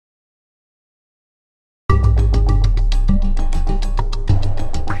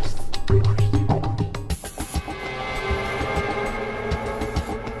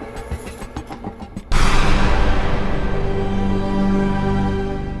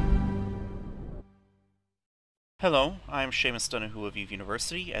Hello, I'm Seamus Donoghue of EVE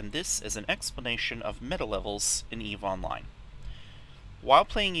University, and this is an explanation of meta levels in EVE Online. While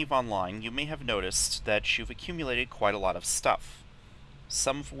playing EVE Online, you may have noticed that you've accumulated quite a lot of stuff,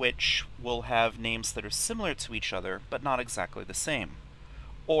 some of which will have names that are similar to each other, but not exactly the same.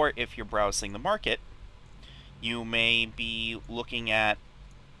 Or if you're browsing the market, you may be looking at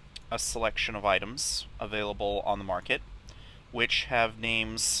a selection of items available on the market, which have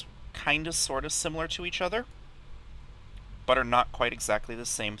names kinda sorta similar to each other, but are not quite exactly the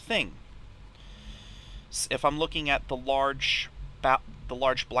same thing. If I'm looking at the large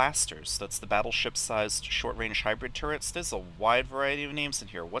blasters, that's the battleship-sized short-range hybrid turrets, there's a wide variety of names in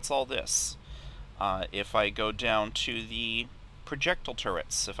here. What's all this? If I go down to the projectile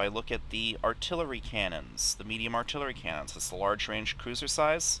turrets, if I look at the artillery cannons, the medium artillery cannons, it's the large-range cruiser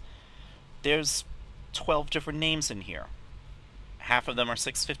size, there's 12 different names in here. Half of them are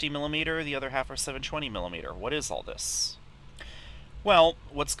 650mm, the other half are 720mm. What is all this? Well,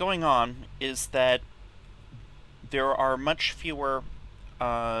 what's going on is that there are much fewer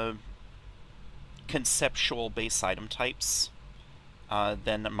conceptual base item types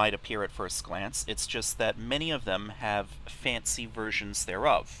than might appear at first glance. It's just that many of them have fancy versions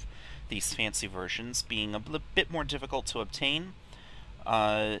thereof. These fancy versions being a bit more difficult to obtain,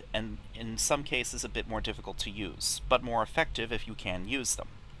 and in some cases a bit more difficult to use, but more effective if you can use them.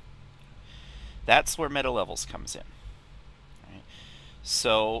 That's where meta levels comes in. Right?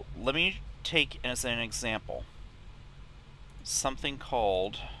 So let me take as an example something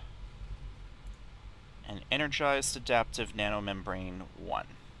called an Energized Adaptive Nanomembrane 1.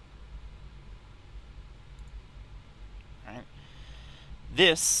 Right?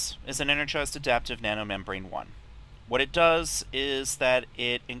 This is an Energized Adaptive Nanomembrane 1. What it does is that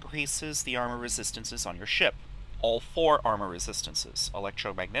it increases the armor resistances on your ship. All 4 armor resistances: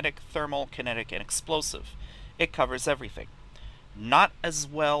 electromagnetic, thermal, kinetic, and explosive. It covers everything. Not as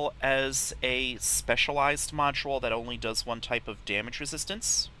well as a specialized module that only does one type of damage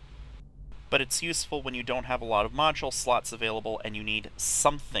resistance, but it's useful when you don't have a lot of module slots available and you need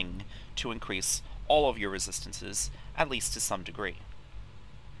something to increase all of your resistances, at least to some degree.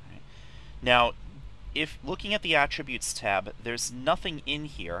 Right. Now, if looking at the Attributes tab, there's nothing in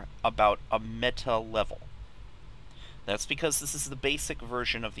here about a meta level. That's because this is the basic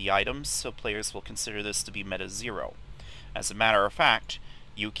version of the items, so players will consider this to be meta 0. As a matter of fact,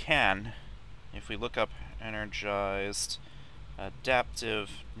 you can, if we look up Energized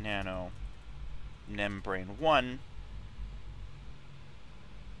Adaptive Nanomembrane 1,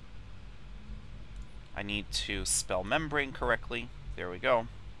 I need to spell membrane correctly. There we go.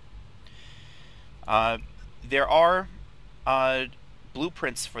 There are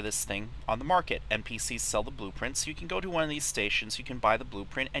blueprints for this thing on the market. NPCs sell the blueprints. You can go to one of these stations, you can buy the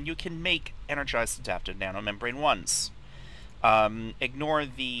blueprint, and you can make Energized Adaptive Nanomembrane 1s. Ignore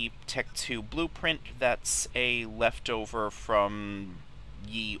the Tech 2 blueprint. That's a leftover from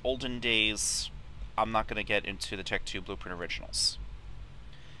ye olden days. I'm not going to get into the Tech 2 blueprint originals.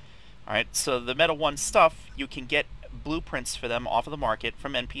 Alright, so the Meta 1 stuff, you can get blueprints for them off of the market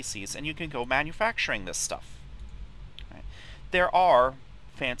from NPCs, and you can go manufacturing this stuff. Right. There are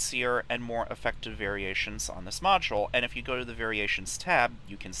fancier and more effective variations on this module, and if you go to the Variations tab,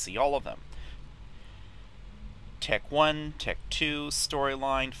 you can see all of them. Tech 1, Tech 2,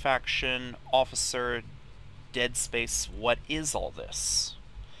 Storyline, Faction, Officer, Dead Space. What is all this?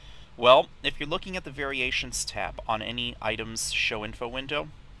 Well, if you're looking at the Variations tab on any Items Show Info window,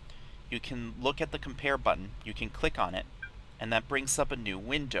 you can look at the Compare button, you can click on it, and that brings up a new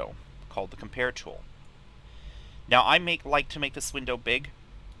window called the Compare tool. Now, I like to make this window big.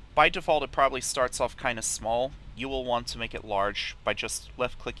 By default, it probably starts off kind of small. You will want to make it large by just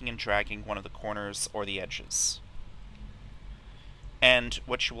left-clicking and dragging one of the corners or the edges. And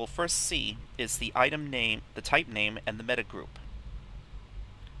what you will first see is the item name, the type name, and the meta group.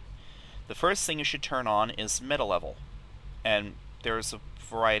 The first thing you should turn on is meta level, and there's a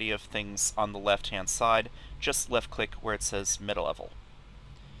variety of things on the left-hand side. Just left-click where it says meta level.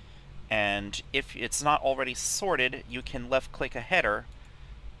 And if it's not already sorted, you can left-click a header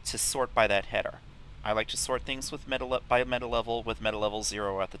to sort by that header. I like to sort things with by meta level with meta level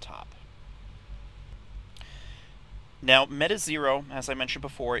 0 at the top. Now, Meta 0, as I mentioned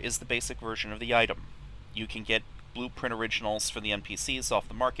before, is the basic version of the item. You can get blueprint originals for the NPCs off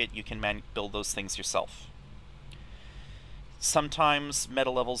the market. You can build those things yourself. Sometimes Meta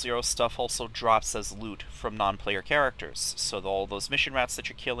Level 0 stuff also drops as loot from non-player characters, so all those mission rats that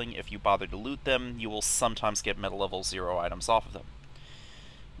you're killing, if you bother to loot them, you will sometimes get Meta Level 0 items off of them.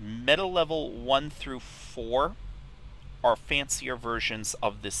 Meta Level 1 through 4 are fancier versions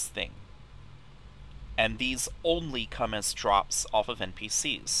of this thing. and these only come as drops off of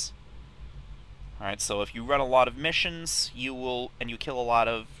NPCs. Alright, so if you run a lot of missions, and you kill a lot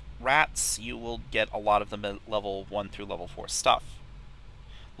of rats, you will get a lot of the level 1 through level 4 stuff.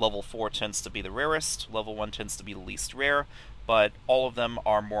 Level 4 tends to be the rarest, level 1 tends to be the least rare, but all of them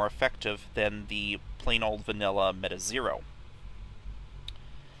are more effective than the plain old vanilla Meta Zero.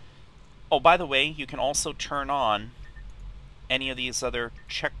 Oh, by the way, you can also turn on any of these other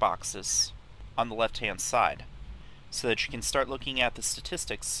checkboxes on the left-hand side, so that you can start looking at the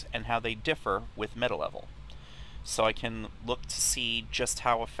statistics and how they differ with meta level. So I can look to see just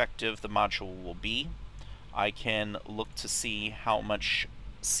how effective the module will be. I can look to see how much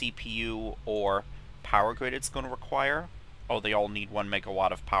CPU or power grid it's going to require. Oh, they all need 1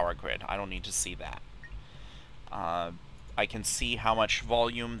 megawatt of power grid. I don't need to see that. I can see how much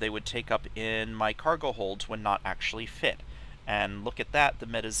volume they would take up in my cargo holds when not actually fit. And look at that, the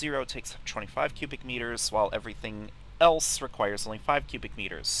Meta Zero takes up 25 cubic meters, while everything else requires only 5 cubic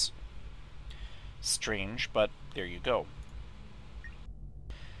meters. Strange, but there you go.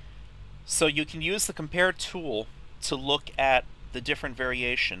 So you can use the compare tool to look at the different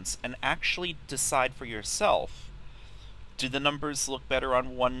variations and actually decide for yourself, do the numbers look better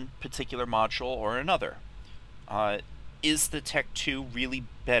on one particular module or another? Is the Tech 2 really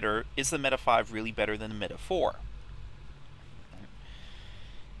better? Is the Meta 5 really better than the Meta 4?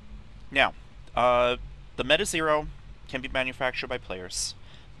 Now, the Meta 0 can be manufactured by players.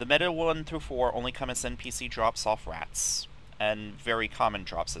 The Meta 1 through 4 only come as NPC drops off rats, and very common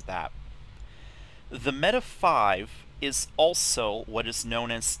drops at that. The Meta 5 is also what is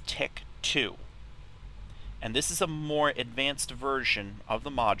known as Tech 2. And this is a more advanced version of the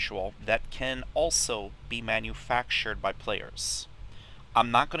module that can also be manufactured by players.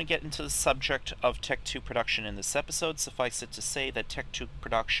 I'm not going to get into the subject of Tech 2 production in this episode. Suffice it to say that Tech 2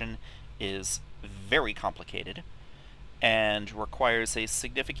 production is very complicated and requires a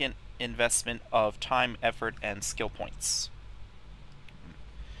significant investment of time, effort, and skill points.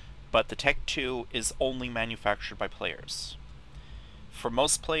 But the Tech 2 is only manufactured by players. For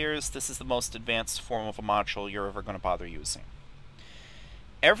most players, this is the most advanced form of a module you're ever going to bother using.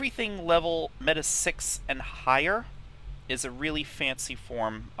 Everything level Meta 6 and higher is a really fancy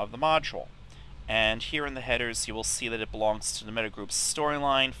form of the module. And here in the headers, you will see that it belongs to the metagroup's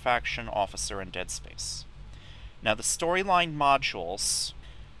Storyline, Faction, Officer, and Dead Space. Now, the Storyline modules,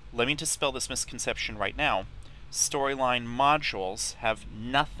 let me dispel this misconception right now. Storyline modules have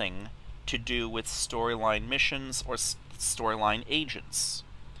nothing to do with storyline missions or storyline agents.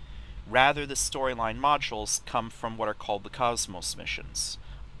 Rather, the storyline modules come from what are called the Cosmos missions.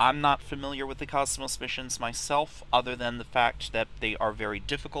 I'm not familiar with the Cosmos missions myself, other than the fact that they are very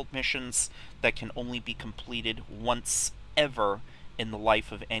difficult missions that can only be completed once ever in the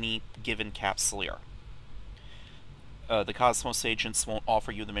life of any given capsuleer. The Cosmos agents won't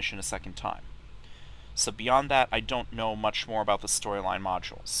offer you the mission a second time. So beyond that, I don't know much more about the storyline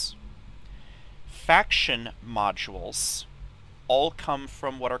modules. Faction modules all come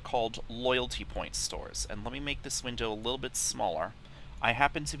from what are called loyalty point stores. And let me make this window a little bit smaller. I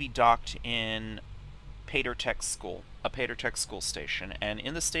happen to be docked in Pater Tech School, a Pater Tech School station, and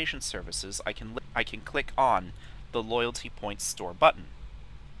in the station services, I can click on the loyalty point store button.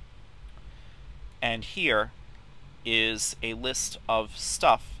 And here is a list of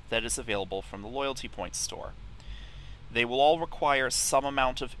stuff that is available from the loyalty point store. They will all require some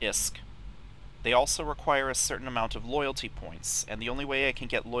amount of ISK. They also require a certain amount of loyalty points, and the only way I can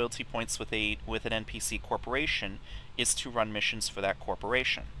get loyalty points with an NPC corporation is to run missions for that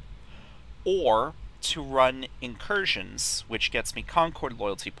corporation. Or to run incursions, which gets me Concord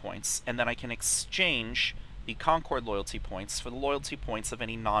loyalty points, and then I can exchange the Concord loyalty points for the loyalty points of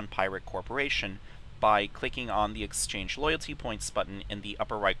any non-pirate corporation by clicking on the Exchange Loyalty Points button in the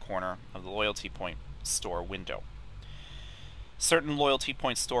upper right corner of the Loyalty Point Store window. Certain Loyalty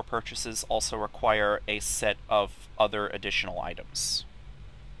Point Store purchases also require a set of other additional items.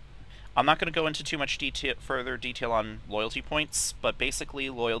 I'm not going to go into too much further detail on loyalty points, but basically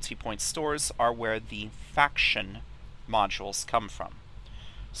loyalty point stores are where the faction modules come from.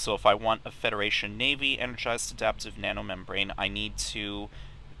 So if I want a Federation Navy Energized Adaptive Nanomembrane, I need to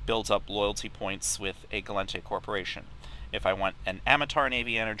build up loyalty points with a Gallente Corporation. If I want an Amatar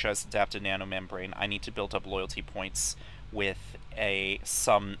Navy Energized Adaptive Nanomembrane, I need to build up loyalty points with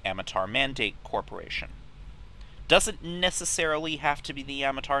some Amatar Mandate Corporation. Doesn't necessarily have to be the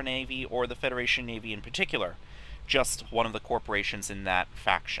Amatar Navy or the Federation Navy in particular, just one of the corporations in that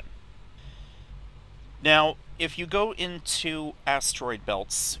faction. Now, if you go into asteroid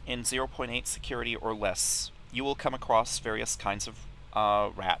belts in 0.8 security or less, you will come across various kinds of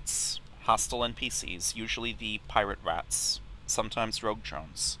rats. hostile NPCs, usually the pirate rats, sometimes rogue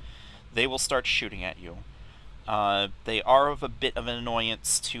drones. They will start shooting at you. They are of a bit of an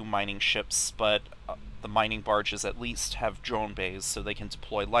annoyance to mining ships, but the mining barges at least have drone bays, so they can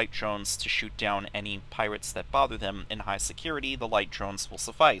deploy light drones to shoot down any pirates that bother them. In high security, the light drones will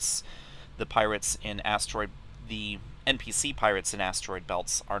suffice. The NPC pirates in asteroid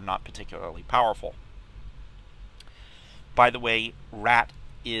belts are not particularly powerful. By the way, rat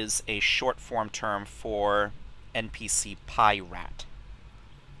is a short form term for NPC pirate.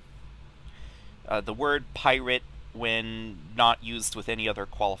 The word pirate, when not used with any other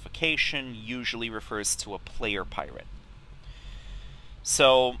qualification, usually refers to a player pirate.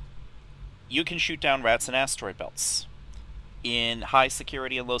 So, you can shoot down rats in asteroid belts. In high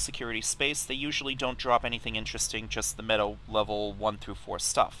security and low security space, they usually don't drop anything interesting, just the meta level 1 through 4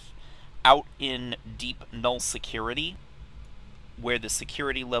 stuff. Out in deep null security, where the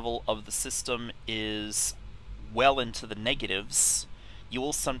security level of the system is well into the negatives, you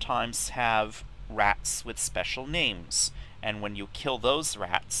will sometimes have rats with special names, and when you kill those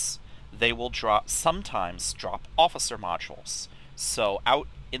rats, they will sometimes drop officer modules. So out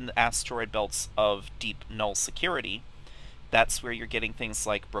in the asteroid belts of deep null security, that's where you're getting things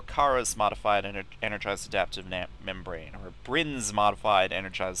like Broca's modified energized adaptive membrane, or Bryn's modified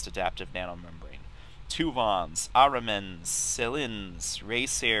energized adaptive nanomembrane, Tuvon's, Aramen's, Selin's,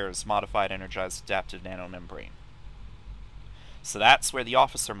 Racer's modified energized adaptive nanomembrane. So that's where the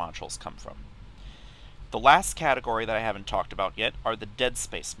officer modules come from. The last category that I haven't talked about yet are the dead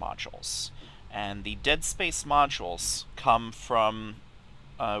space modules. And the dead space modules come from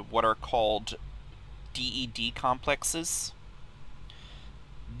what are called DED complexes.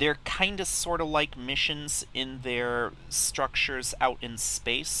 They're kind of sort of like missions in their structures out in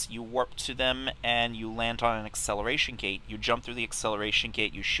space. You warp to them and you land on an acceleration gate. You jump through the acceleration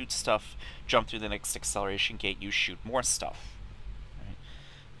gate, you shoot stuff, jump through the next acceleration gate, you shoot more stuff.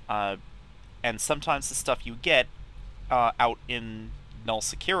 Right? And sometimes the stuff you get out in null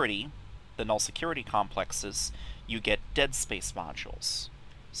security, the null security complexes, you get dead space modules.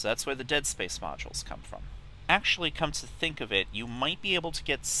 So that's where the dead space modules come from. Actually, come to think of it, you might be able to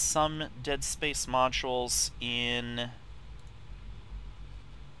get some dead space modules in...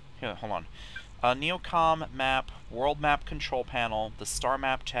 Here, hold on. Neocom map, world map control panel, the star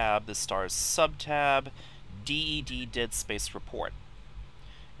map tab, the stars subtab, DED dead space report.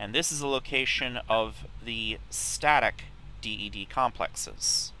 And this is a location of the static DED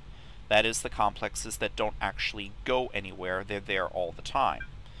complexes. That is, the complexes that don't actually go anywhere, they're there all the time.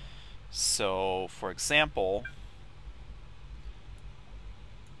 So, for example,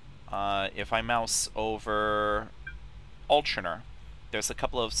 if I mouse over Ultraner, there's a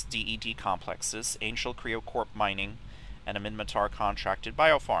couple of DED complexes, Angel Cryocorp Mining, and a Minmatar contracted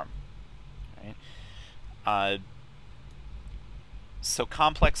biofarm. Right? So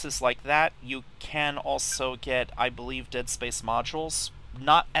complexes like that, you can also get, I believe, dead space modules.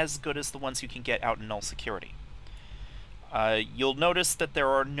 Not as good as the ones you can get out in null security. You'll notice that there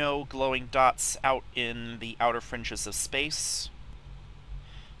are no glowing dots out in the outer fringes of space.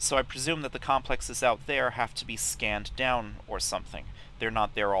 So I presume that the complexes out there have to be scanned down or something. They're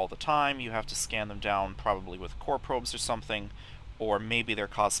not there all the time, you have to scan them down probably with core probes or something, or maybe they're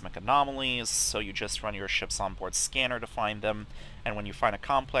cosmic anomalies, so you just run your ship's onboard scanner to find them, and when you find a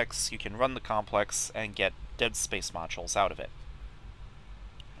complex, you can run the complex and get dead space modules out of it.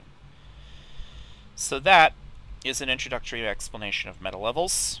 So that is an introductory explanation of meta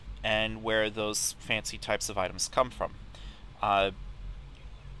levels, and where those fancy types of items come from.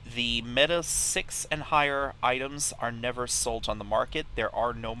 The meta 6 and higher items are never sold on the market. There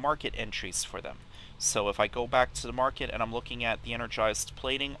are no market entries for them. So if I go back to the market and I'm looking at the energized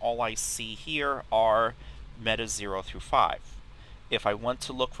plating, all I see here are meta 0 through 5. If I want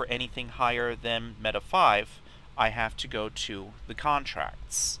to look for anything higher than meta 5, I have to go to the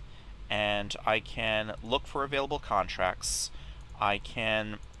contracts. And I can look for available contracts. I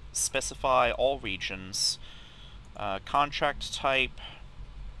can specify all regions, contract type.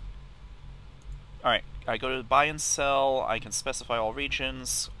 Alright, I go to buy and sell, I can specify all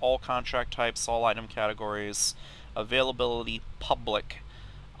regions, all contract types, all item categories, availability, public.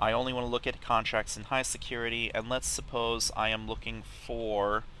 I only want to look at contracts in high security, and let's suppose I am looking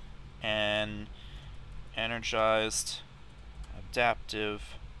for an energized,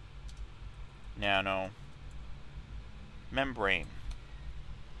 adaptive, nano membrane.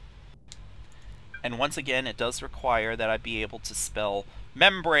 And once again, it does require that I be able to spell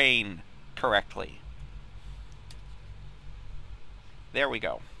membrane correctly. There we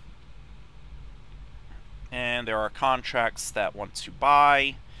go. And there are contracts that want to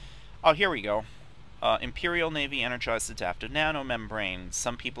buy. Oh, here we go. Imperial Navy Energized Adaptive Nanomembrane.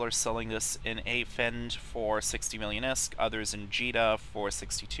 Some people are selling this in AFEND for 60 million ISK, others in JITA for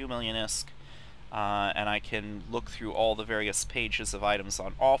 62 million ISK. And I can look through all the various pages of items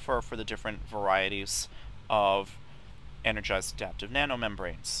on offer for the different varieties of energized adaptive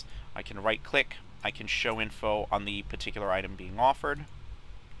nanomembranes. I can right-click, I can show info on the particular item being offered,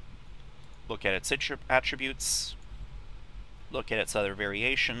 look at its attributes, look at its other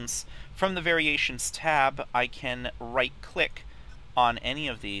variations. From the Variations tab, I can right-click on any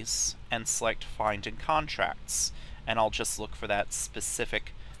of these and select Find in Contracts, and I'll just look for that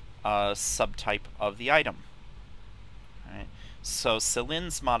specific subtype of the item. Right. So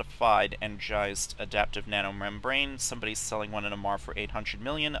Selin's modified energized adaptive nanomembrane, somebody's selling one in Amarr for 800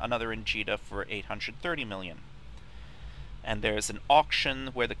 million, another in JITA for 830 million. And there's an auction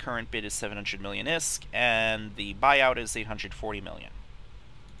where the current bid is 700 million ISK, and the buyout is 840 million.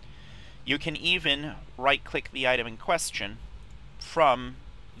 You can even right-click the item in question from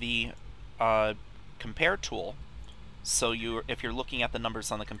the Compare tool. So if you're looking at the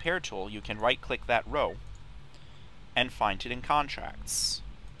numbers on the Compare tool, you can right-click that row and find it in Contracts.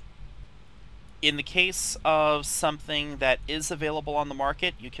 In the case of something that is available on the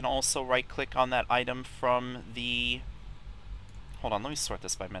market, you can also right-click on that item from the... Hold on, let me sort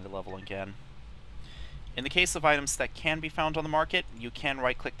this by meta level again. In the case of items that can be found on the market, you can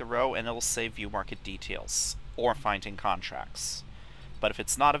right-click the row and it'll say View Market Details, or Find in Contracts. But if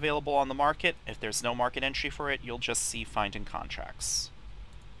it's not available on the market, if there's no market entry for it, you'll just see Find in Contracts.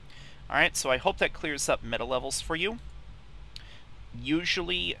 Alright, so I hope that clears up meta levels for you.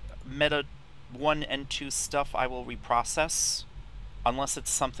 Usually, meta 1 and 2 stuff I will reprocess, unless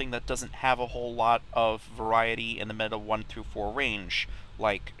it's something that doesn't have a whole lot of variety in the meta 1 through 4 range,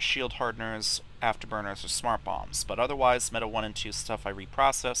 like shield hardeners, afterburners, or smart bombs. But otherwise, meta 1 and 2 stuff I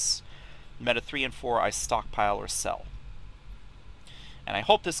reprocess. Meta 3 and 4 I stockpile or sell. And I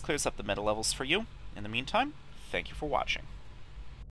hope this clears up the meta levels for you. In the meantime, thank you for watching.